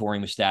lot of touring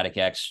with Static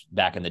X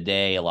back in the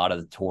day, a lot of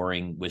the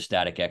touring with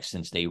Static X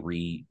since they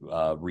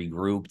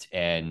regrouped,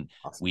 and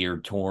we are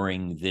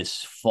touring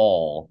this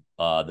fall.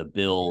 The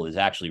bill is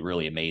actually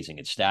really amazing.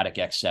 It's Static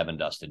X, Seven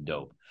Dust, and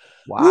Dope.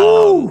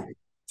 Wow.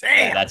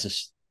 Damn. That's a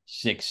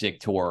sick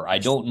tour. I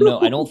don't know.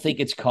 I don't think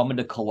it's coming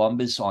to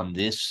Columbus on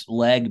this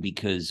leg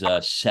because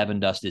Seven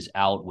Dust is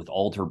out with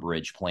Alter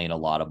Bridge playing a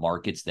lot of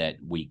markets that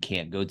we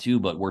can't go to,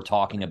 but we're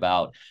talking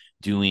about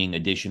doing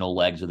additional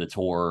legs of the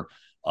tour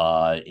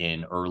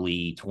in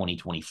early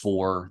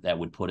 2024 that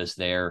would put us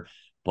there.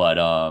 But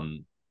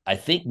I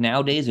think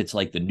nowadays it's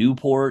like the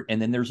Newport,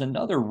 and then there's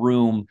another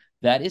room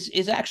that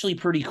is actually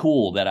pretty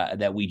cool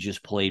that we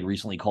just played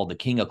recently called the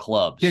King of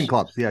Clubs. King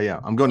Clubs, yeah.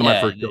 I'm going to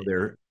my first show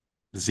there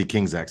to see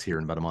King's X here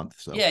in about a month.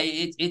 So yeah,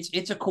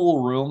 it's a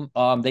cool room.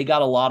 They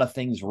got a lot of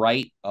things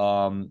right.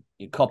 A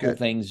couple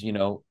things,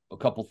 a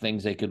couple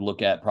things they could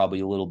look at probably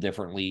a little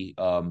differently.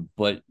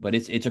 But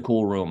it's a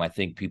cool room. I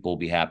think people will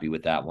be happy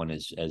with that one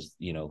as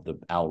the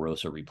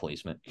Alrosa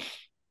replacement.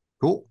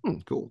 Cool.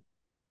 Cool.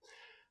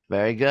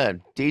 Very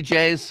good.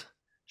 DJs,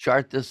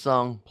 chart this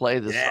song, play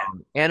this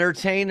song.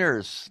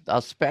 Entertainers,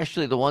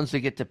 especially the ones that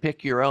get to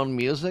pick your own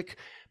music,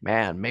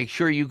 man, make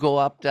sure you go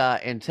up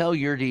and tell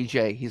your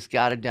DJ he's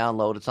got to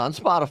download. It's on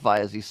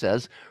Spotify, as he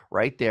says,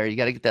 right there. You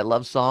got to get that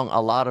love song.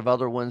 A lot of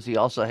other ones. He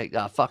also,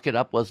 Fuck It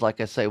Up was,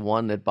 like I say,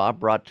 one that Bob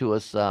brought to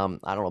us, I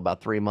don't know, about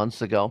 3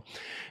 months ago.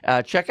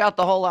 Check out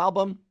the whole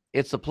album.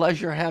 It's a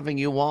pleasure having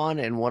you on.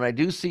 And when I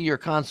do see your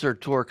concert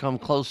tour come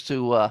close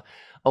to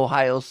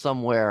Ohio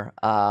somewhere,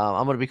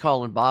 I'm going to be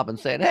calling Bob and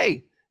saying,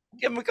 hey,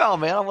 give him a call,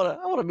 man. I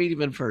want to meet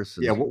him in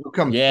person. Yeah, we'll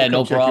come. Yeah,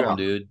 we'll come no problem,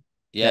 dude.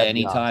 Yeah,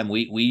 anytime.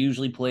 Awesome. We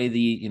usually play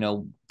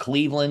the,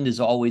 Cleveland is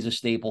always a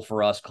staple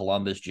for us.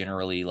 Columbus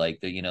generally, like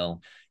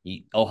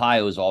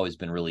Ohio has always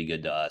been really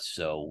good to us.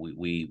 So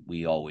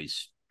we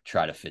always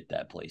try to fit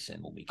that place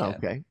in when we can.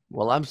 Okay.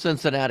 Well, I'm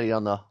Cincinnati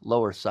on the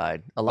lower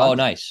side. Oh,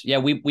 nice. Yeah,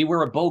 we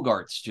were at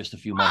Bogart's just a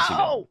few months ago.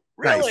 Oh,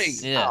 really?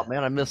 Nice. Yeah. Oh,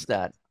 man, I missed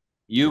that.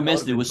 You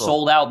missed it. It was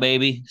sold out,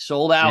 baby.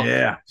 Sold out.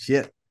 Yeah.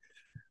 Shit.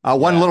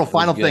 One little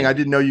final thing. I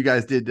didn't know you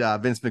guys did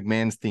Vince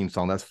McMahon's theme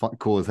song. That's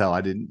cool as hell.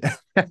 I didn't.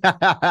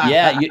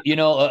 Yeah.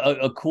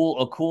 A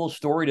cool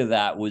story to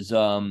that was,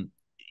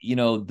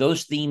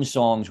 those theme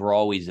songs were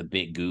always a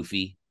bit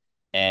goofy.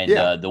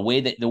 And the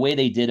way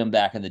they did them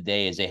back in the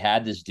day is they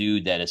had this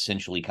dude that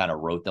essentially kind of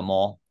wrote them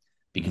all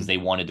because they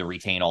wanted to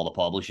retain all the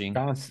publishing.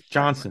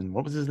 Johnson.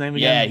 What was his name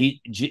again?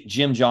 Yeah,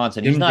 Jim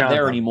Johnson. He's not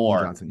there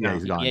anymore. Yeah,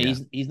 he's gone. Yeah,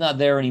 he's not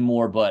there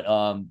anymore.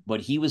 But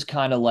he was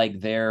kind of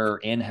like their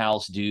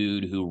in-house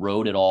dude who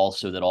wrote it all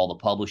so that all the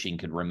publishing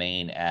could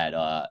remain at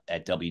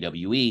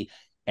WWE.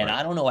 And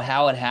I don't know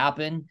how it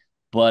happened,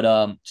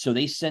 but so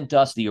they sent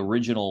us the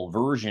original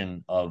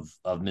version of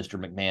Mr.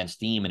 McMahon's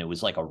theme, and it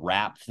was like a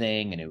rap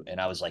thing,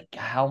 and I was like,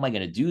 how am I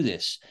going to do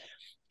this?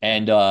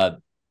 And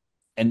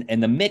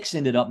the mix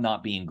ended up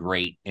not being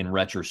great in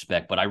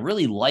retrospect, but I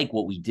really like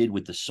what we did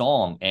with the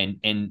song. And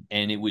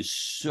it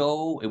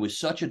was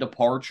such a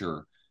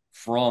departure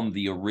from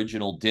the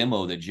original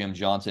demo that Jim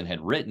Johnson had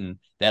written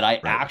that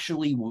I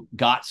actually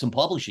got some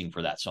publishing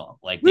for that song.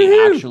 Like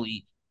they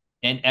actually,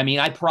 and I mean,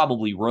 I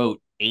probably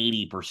wrote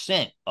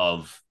 80%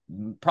 of,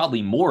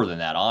 probably more than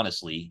that,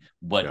 honestly.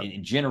 But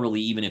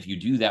generally, even if you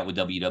do that with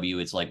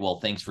WW, it's like, well,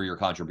 thanks for your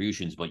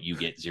contributions, but you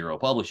get zero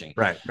publishing.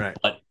 Right.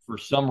 But for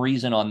some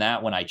reason on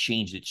that one, I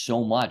changed it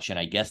so much, and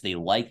I guess they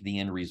liked the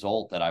end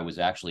result that I was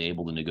actually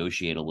able to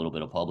negotiate a little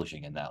bit of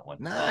publishing in that one.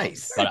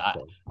 Nice. But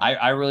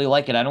I really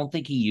like it. I don't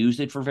think he used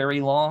it for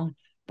very long,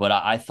 but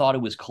I thought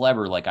it was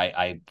clever. Like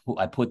I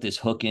put this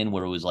hook in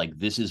where it was like,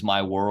 this is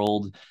my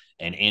world.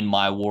 And in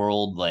my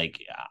world,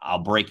 like, I'll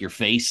break your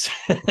face.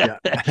 And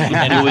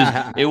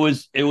it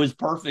was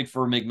perfect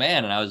for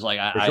McMahon. And I was like,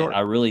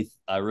 I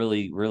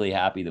really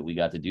happy that we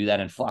got to do that.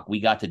 And fuck, we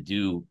got to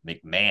do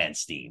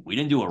McMahon's theme. We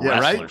didn't do a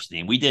wrestler's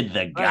theme. We did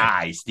the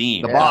guy's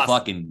theme, the boss,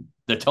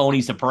 the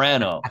Tony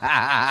Soprano.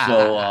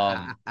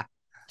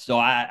 So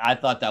I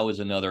thought that was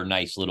another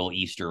nice little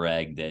Easter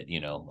egg that,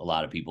 a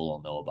lot of people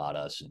don't know about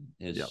us, and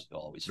it's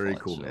always very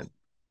fun, cool, man.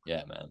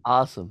 Yeah, man.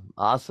 Awesome.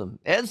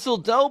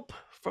 Edsel Dope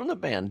from the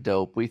band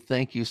Dope. We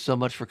thank you so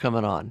much for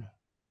coming on.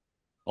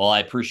 Well,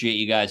 I appreciate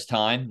you guys'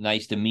 time.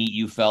 Nice to meet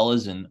you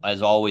fellas. And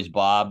as always,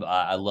 Bob,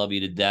 I love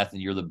you to death,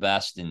 and you're the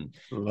best. And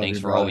thanks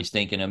for always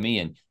thinking of me.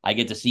 And I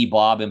get to see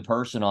Bob in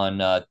person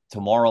on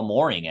tomorrow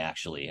morning,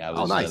 actually. I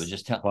was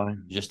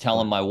just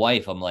telling my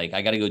wife, I'm like,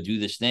 I got to go do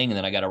this thing, and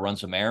then I got to run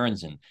some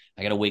errands, and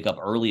I got to wake up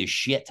early as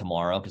shit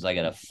tomorrow because I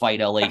got to fight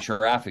LA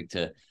traffic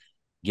to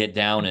get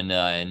down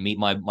and meet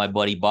my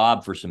buddy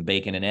Bob for some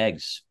bacon and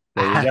eggs.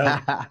 There you go.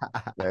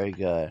 Very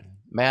good,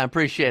 man.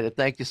 Appreciate it.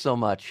 Thank you so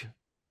much.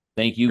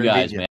 Thank you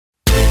guys, man.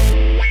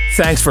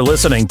 Thanks for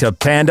listening to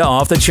Panda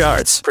Off the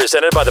Charts,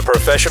 presented by the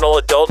Professional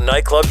Adult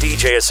Nightclub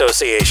DJ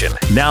Association.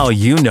 Now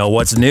you know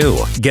what's new.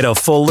 Get a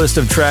full list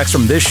of tracks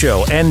from this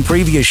show and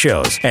previous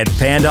shows at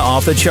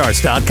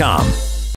pandaoffthecharts.com.